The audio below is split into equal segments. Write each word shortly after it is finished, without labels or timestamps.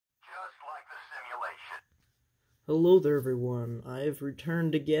Hello there, everyone. I've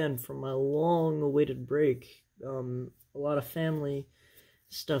returned again from my long-awaited break. A lot of family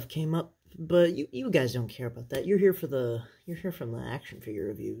stuff came up, but you guys don't care about that. You're here for the action figure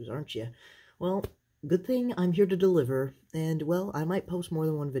reviews, aren't you? Well, good thing I'm here to deliver, and well, I might post more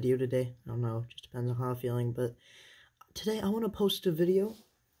than one video today. I don't know, just depends on how I'm feeling, but today I want to post a video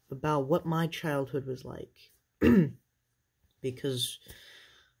about what my childhood was like, because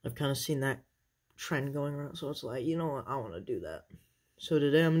I've kind of seen that trend going around, so it's like, you know what, I want to do that. So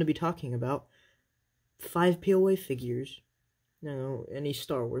today I'm going to be talking about 5 POA figures. You know, any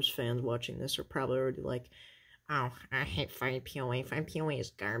Star Wars fans watching this are probably already like, Oh, I hate 5 POA. 5 POA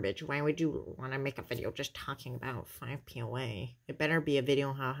is garbage. Why would you want to make a video just talking about 5 POA? It better be a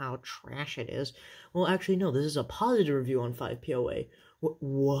video how trash it is. well, actually, no, this is a positive review on 5 POA.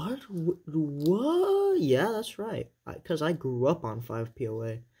 What? What? Yeah, that's right. Because I grew up on 5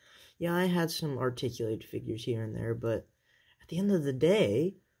 POA. Yeah, I had some articulated figures here and there, but at the end of the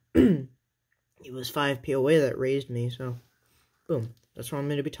day, it was 5 POA that raised me, so boom. That's what I'm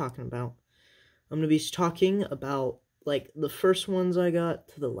going to be talking about. I'm going to be talking about, like, the first ones I got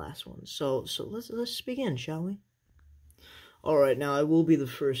to the last ones. So let's begin, shall we? Alright, now I will be the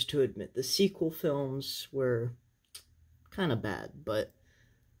first to admit the sequel films were kind of bad, but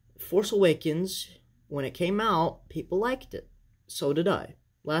Force Awakens, when it came out, people liked it. So did I.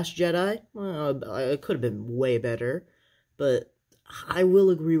 Last Jedi, well, it could have been way better, but I will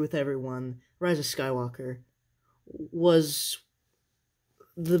agree with everyone. Rise of Skywalker was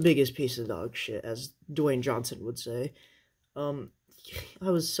the biggest piece of dog shit, as Dwayne Johnson would say. I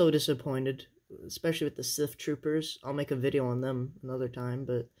was so disappointed, especially with the Sith Troopers. I'll make a video on them another time,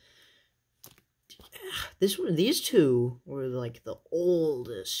 but these two were like the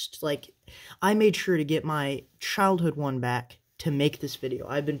oldest. Like, I made sure to get my childhood one back to make this video.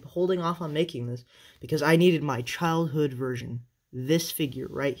 I've been holding off on making this because I needed my childhood version. This figure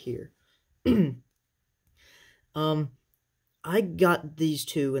right here. I got these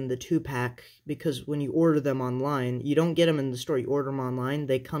two in the 2-pack because when you order them online, you don't get them in the store. You order them online,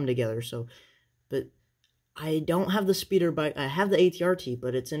 they come together. So, but I don't have the speeder bike. I have the ATRT,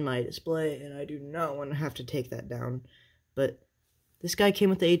 but it's in my display, and I do not want to have to take that down. But this guy came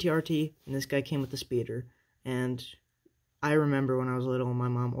with the ATRT, and this guy came with the speeder. And I remember when I was little, my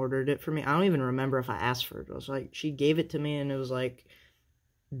mom ordered it for me. I don't even remember if I asked for it. It was like, she gave it to me, and it was like,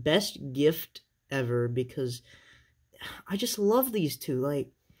 best gift ever, because I just love these two. Like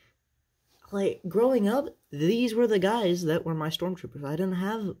growing up, these were the guys that were my stormtroopers. I didn't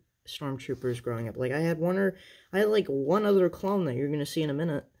have stormtroopers growing up. Like, I had like one other clone that you're gonna see in a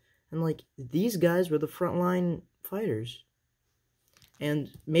minute, and like these guys were the frontline fighters.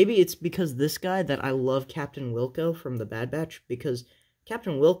 And maybe it's because this guy that I love Captain Wilco from the Bad Batch, because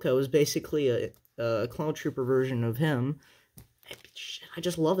Captain Wilco is basically a clone trooper version of him. I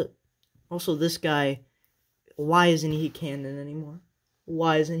just love it. Also, this guy, why isn't he canon anymore?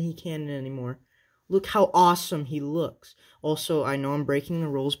 Why isn't he canon anymore? Look how awesome he looks. Also, I know I'm breaking the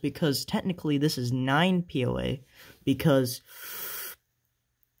rules because technically this is 9 POA, because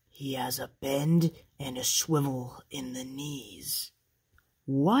he has a bend and a swivel in the knees.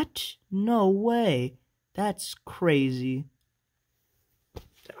 What? No way. That's crazy.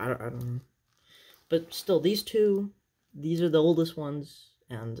 I don't know. But still, these are the oldest ones,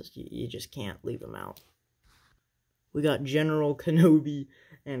 and you just can't leave them out. We got General Kenobi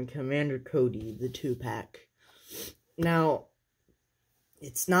and Commander Cody, the 2-pack. Now,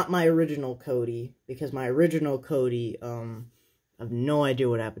 it's not my original Cody, because my original Cody, I have no idea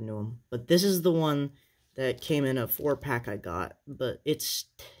what happened to him. But this is the one that came in a 4-pack I got, but it's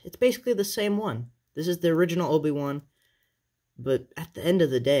basically the same one. This is the original Obi-Wan, but at the end of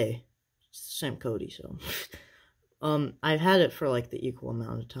the day, it's the same Cody, so... I've had it for, like, the equal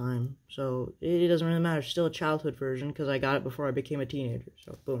amount of time, so it doesn't really matter. It's still a childhood version, because I got it before I became a teenager,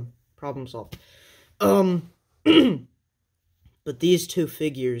 so boom, problem solved. But these two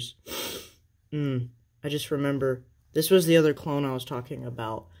figures, I just remember, this was the other clone I was talking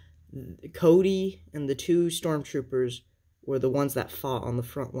about. Cody and the 2 stormtroopers were the ones that fought on the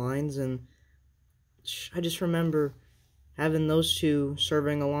front lines, and I just remember having those two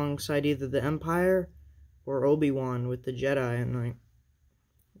serving alongside either the Empire or Obi-Wan with the Jedi, and like,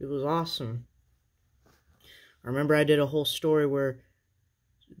 it was awesome. I remember I did a whole story where,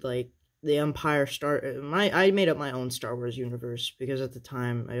 like, the Empire I made up my own Star Wars universe, because at the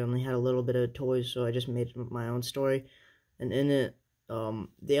time I only had a little bit of toys, so I just made my own story, and in it,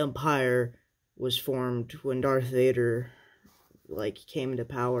 the Empire was formed when Darth Vader, like, came into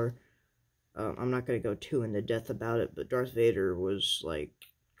power. I'm not gonna go too into depth about it, but Darth Vader was, like,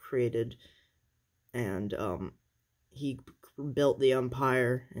 created. and he built the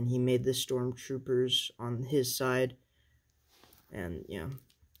Empire, and he made the stormtroopers on his side, and yeah,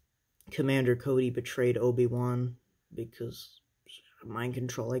 Commander Cody betrayed Obi-Wan because mind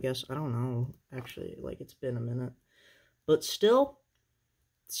control, I guess. I don't know, actually, like, it's been a minute, but still,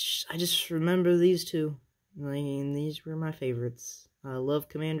 I just remember these two. I mean, these were my favorites. I love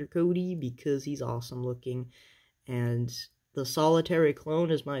Commander Cody because he's awesome looking, and the Solitary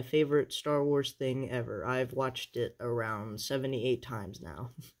Clone is my favorite Star Wars thing ever. I've watched it around 78 times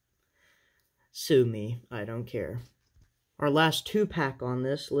now. Sue me, I don't care. Our last 2-pack on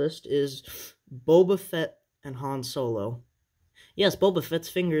this list is Boba Fett and Han Solo. Yes, Boba Fett's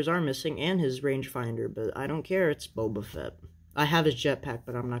fingers are missing and his rangefinder, but I don't care, it's Boba Fett. I have his jetpack,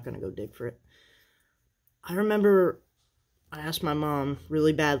 but I'm not going to go dig for it. I remember I asked my mom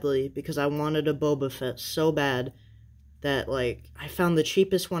really badly because I wanted a Boba Fett so bad that, like, I found the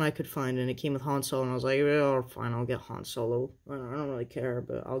cheapest one I could find, and it came with Han Solo, and I was like, oh, fine, I'll get Han Solo. I don't really care,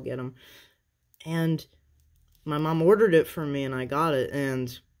 but I'll get him. And my mom ordered it for me, and I got it,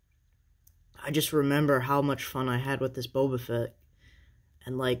 and I just remember how much fun I had with this Boba Fett.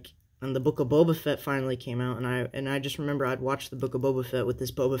 And, like, and the Book of Boba Fett finally came out, and I just remember I'd watch the Book of Boba Fett with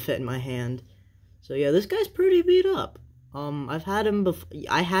this Boba Fett in my hand. So yeah, this guy's pretty beat up. I had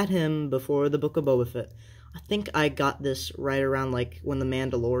him before the Book of Boba Fett. I think I got this right around, like, when The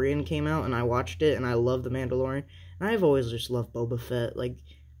Mandalorian came out, and I watched it, and I love The Mandalorian. And I've always just loved Boba Fett. Like,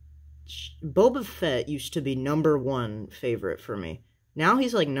 Boba Fett used to be #1 favorite for me. Now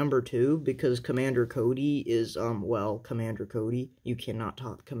he's, like, #2, because Commander Cody is, well, Commander Cody. You cannot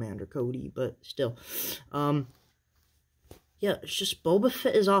top Commander Cody, but still. Yeah, it's just, Boba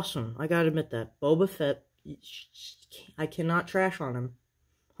Fett is awesome. I gotta admit that. Boba Fett, I cannot trash on him.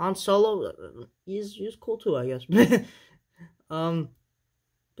 Han Solo, he's cool too, I guess. But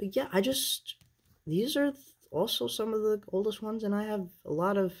yeah, these are also some of the oldest ones, and I have a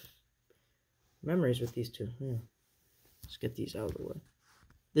lot of memories with these two. Yeah. Let's get these out of the way.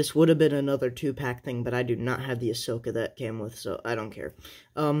 This would have been another 2-pack thing, but I do not have the Ahsoka that came with, so I don't care.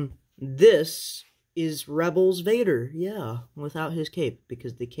 This is Rebels Vader, yeah, without his cape,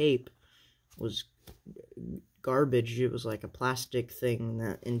 because the cape was garbage. It was like a plastic thing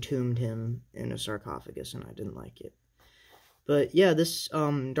that entombed him in a sarcophagus, and I didn't like it. But yeah, this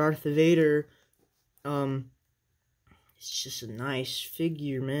Darth Vader, it's just a nice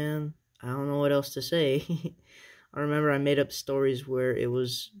figure, man. I don't know what else to say. I remember I made up stories where it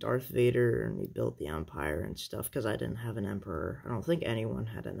was Darth Vader and he built the Empire and stuff, because I didn't have an Emperor. I don't think anyone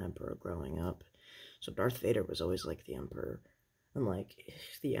had an Emperor growing up. So Darth Vader was always like the Emperor. And like,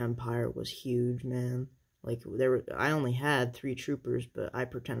 the Empire was huge, man. Like, I only had 3 troopers, but I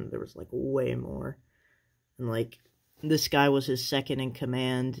pretended there was like way more. And like, this guy was his second in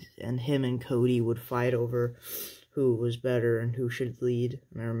command, and him and Cody would fight over who was better and who should lead.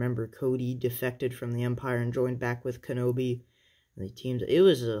 And I remember Cody defected from the Empire and joined back with Kenobi. And they teamed. It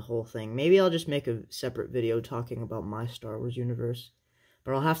was a whole thing. Maybe I'll just make a separate video talking about my Star Wars universe.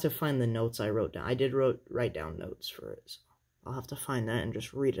 But I'll have to find the notes I wrote down. I did write down notes for it, so I'll have to find that and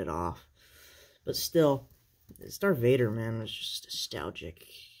just read it off. But still, Darth Vader, man, was just nostalgic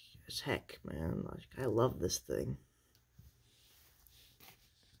as heck, man. Like, I love this thing.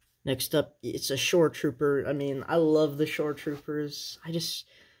 Next up, it's a Shore Trooper. I mean, I love the Shore Troopers. I just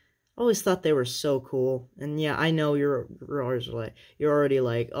always thought they were so cool. And yeah, I know you're already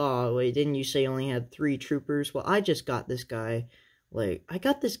like, oh, wait, didn't you say you only had 3 troopers? Well, I just got this guy. Like, I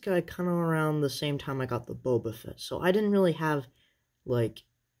got this guy kind of around the same time I got the Boba Fett, so I didn't really have, like,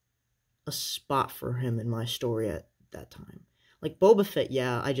 a spot for him in my story at that time. Like, Boba Fett,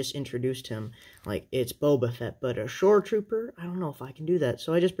 yeah, I just introduced him, like, it's Boba Fett, but a Shore Trooper, I don't know if I can do that,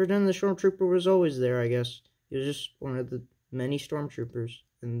 so I just pretended the Shore Trooper was always there, I guess. He was just one of the many Stormtroopers,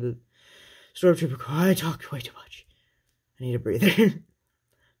 and the Stormtrooper, I talked way too much. I need a breather.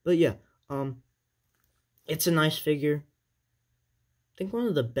 But yeah, it's a nice figure. I think one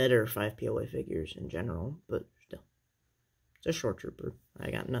of the better 5POA figures in general, but still. It's a Shore Trooper. I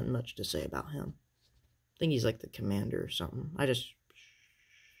got nothing much to say about him. I think he's like the commander or something. I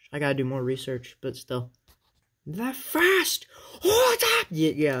gotta do more research, but still. That fast! What's up?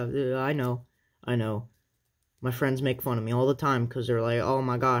 Yeah, I know. My friends make fun of me all the time because they're like, oh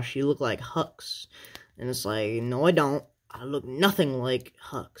my gosh, you look like Hux. And it's like, no I don't. I look nothing like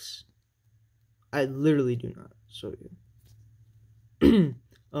Hux. I literally do not. So, yeah.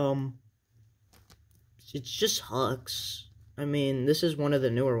 It's just Hux. I mean, this is one of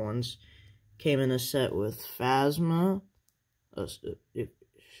the newer ones. Came in a set with Phasma,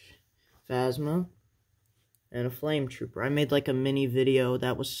 and a flame trooper. I made like a mini video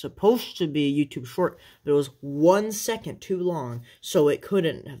that was supposed to be a YouTube short, but it was 1 second too long, so it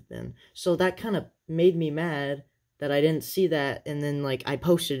couldn't have been. So that kind of made me mad that I didn't see that, and then like I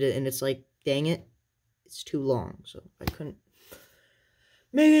posted it and it's like, dang it, it's too long, so I couldn't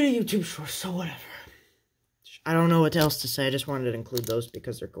make it a YouTube short, so whatever. I don't know what else to say, I just wanted to include those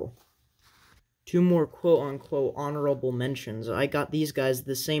because they're cool. 2 more quote-unquote honorable mentions. I got these guys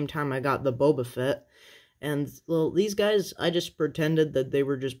the same time I got the Boba Fett. And, well, these guys, I just pretended that they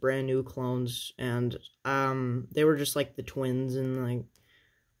were just brand new clones. And, they were just like the twins. And, like,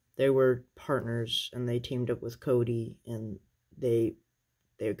 they were partners. And they teamed up with Cody. And they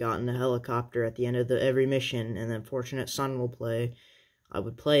got in a helicopter at the end of every mission. And then Fortunate Son will play. I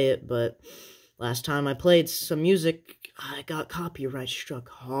would play it, but last time I played some music, I got copyright struck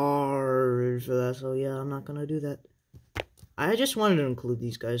hard for that, so yeah, I'm not gonna do that. I just wanted to include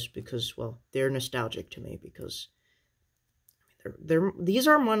these guys because, well, they're nostalgic to me because these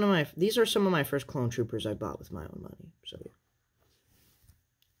are some of my first clone troopers I bought with my own money, so yeah.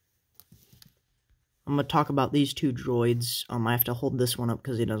 I'm gonna talk about these 2 droids. I have to hold this one up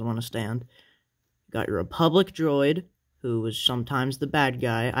because he doesn't want to stand. You got your Republic droid, who was sometimes the bad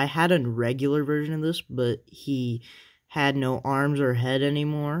guy. I had a regular version of this, but he had no arms or head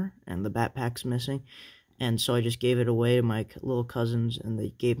anymore, and the backpack's missing. And so I just gave it away to my little cousins, and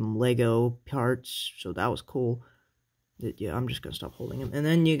they gave him Lego parts, so that was cool. Yeah, I'm just gonna stop holding him. And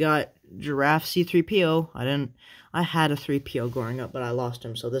then you got Giraffe C-3PO. I had a 3PO growing up, but I lost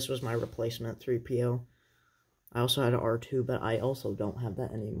him, so this was my replacement 3PO. I also had an R2, but I also don't have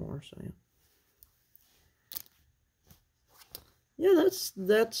that anymore, so yeah. Yeah,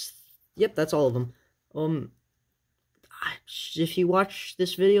 that's all of them. If you watch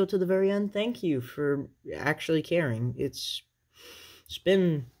this video to the very end, thank you for actually caring. It's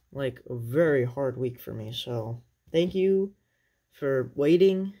been, like, a very hard week for me, so thank you for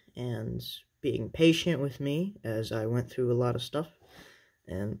waiting and being patient with me as I went through a lot of stuff.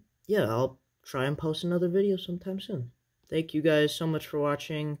 And, yeah, I'll try and post another video sometime soon. Thank you guys so much for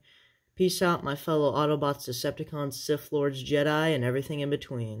watching. Peace out, my fellow Autobots, Decepticons, Sith Lords, Jedi, and everything in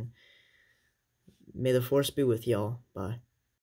between. May the Force be with y'all. Bye.